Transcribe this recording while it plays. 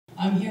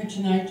I'm here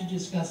tonight to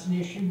discuss an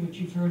issue which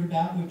you've heard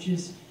about, which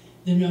is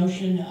the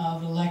notion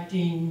of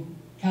electing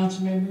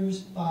council members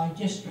by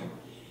district.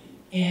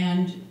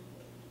 And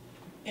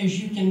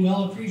as you can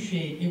well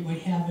appreciate, it would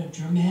have a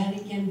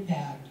dramatic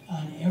impact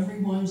on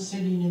everyone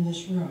sitting in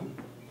this room,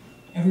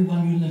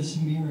 everyone who lives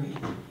in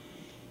Burien.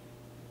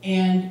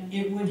 And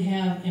it would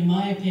have, in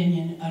my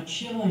opinion, a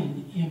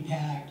chilling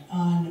impact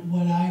on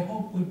what I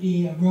hope would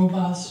be a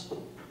robust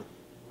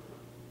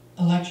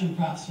election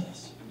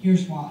process.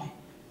 Here's why.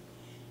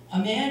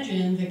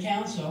 Imagine the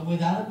council,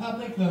 without a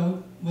public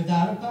vote,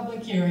 without a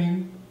public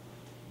hearing,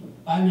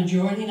 by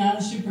majority, not a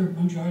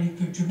supermajority,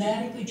 could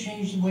dramatically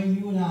change the way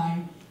you and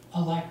I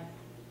elect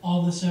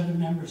all the 7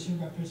 members who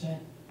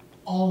represent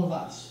all of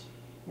us.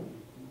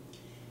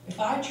 If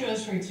I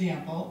chose, for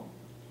example,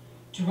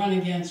 to run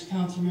against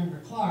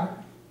Councilmember Clark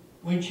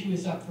when she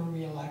was up for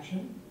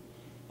re-election,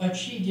 but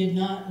she did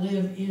not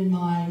live in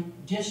my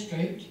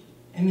district,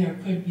 and there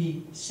could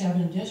be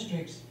 7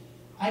 districts,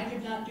 I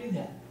could not do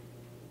that.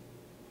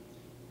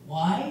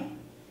 Why?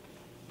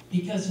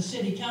 Because the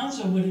city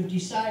council would have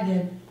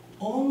decided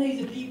only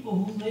the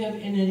people who live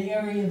in an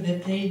area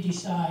that they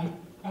decide,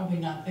 probably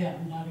not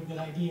them, not a good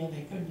idea,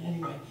 they couldn't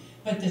anyway,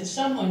 but that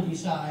someone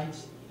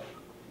decides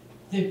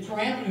the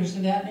parameters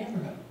of that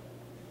neighborhood.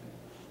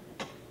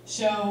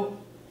 So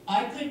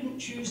I couldn't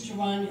choose to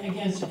run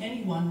against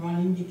anyone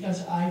running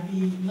because I'd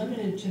be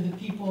limited to the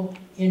people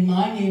in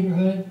my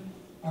neighborhood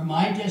or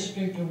my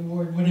district or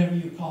ward, whatever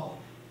you call it.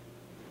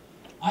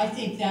 I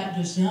think that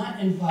does not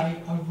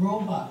invite a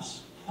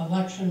robust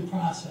election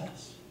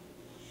process.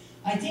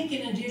 I think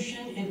in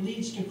addition, it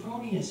leads to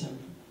cronyism.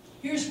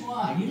 Here's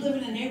why. You live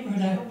in a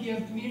neighborhood, I hope you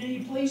have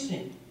community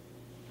policing.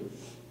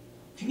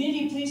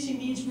 Community policing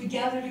means we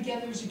gather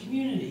together as a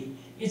community.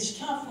 It's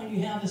tough when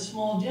you have a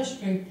small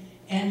district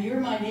and you're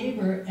my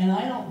neighbor and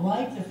I don't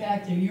like the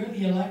fact that you're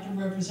the elected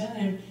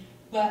representative,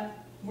 but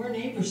we're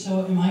neighbors,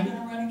 so am I going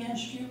to run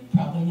against you?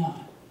 Probably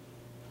not.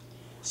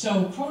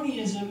 So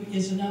cronyism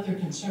is another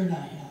concern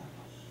I have.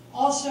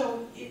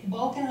 Also, it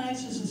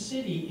balkanizes the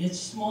city. It's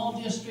small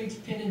districts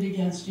pitted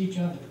against each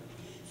other.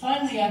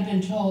 Finally, I've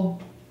been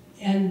told,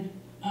 and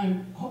I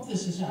hope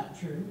this is not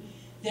true,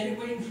 that it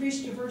would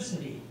increase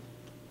diversity.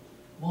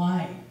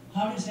 Why?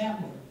 How does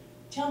that work?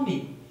 Tell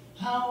me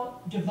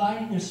how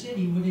dividing a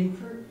city would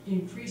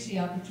increase the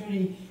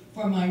opportunity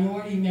for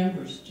minority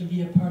members to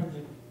be a part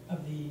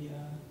of the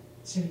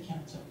city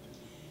council.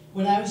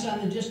 When I was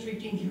on the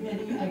districting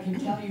committee, I can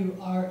tell you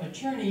our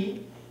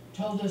attorney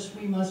told us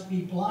we must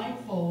be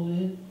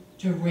blindfolded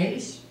to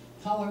race,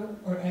 color,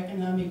 or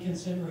economic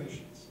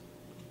considerations.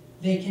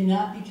 They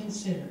cannot be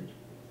considered.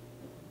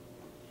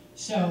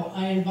 So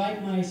I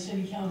invite my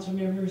city council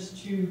members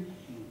to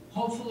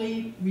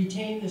hopefully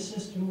retain the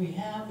system we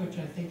have, which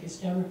I think is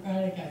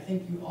democratic. I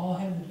think you all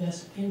have the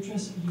best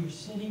interests of your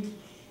city.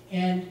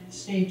 And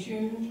stay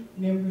tuned,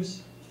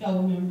 members,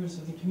 fellow members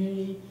of the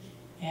community,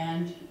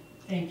 and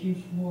thank you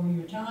for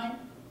your time,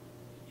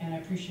 and I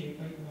appreciate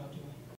what you're all doing.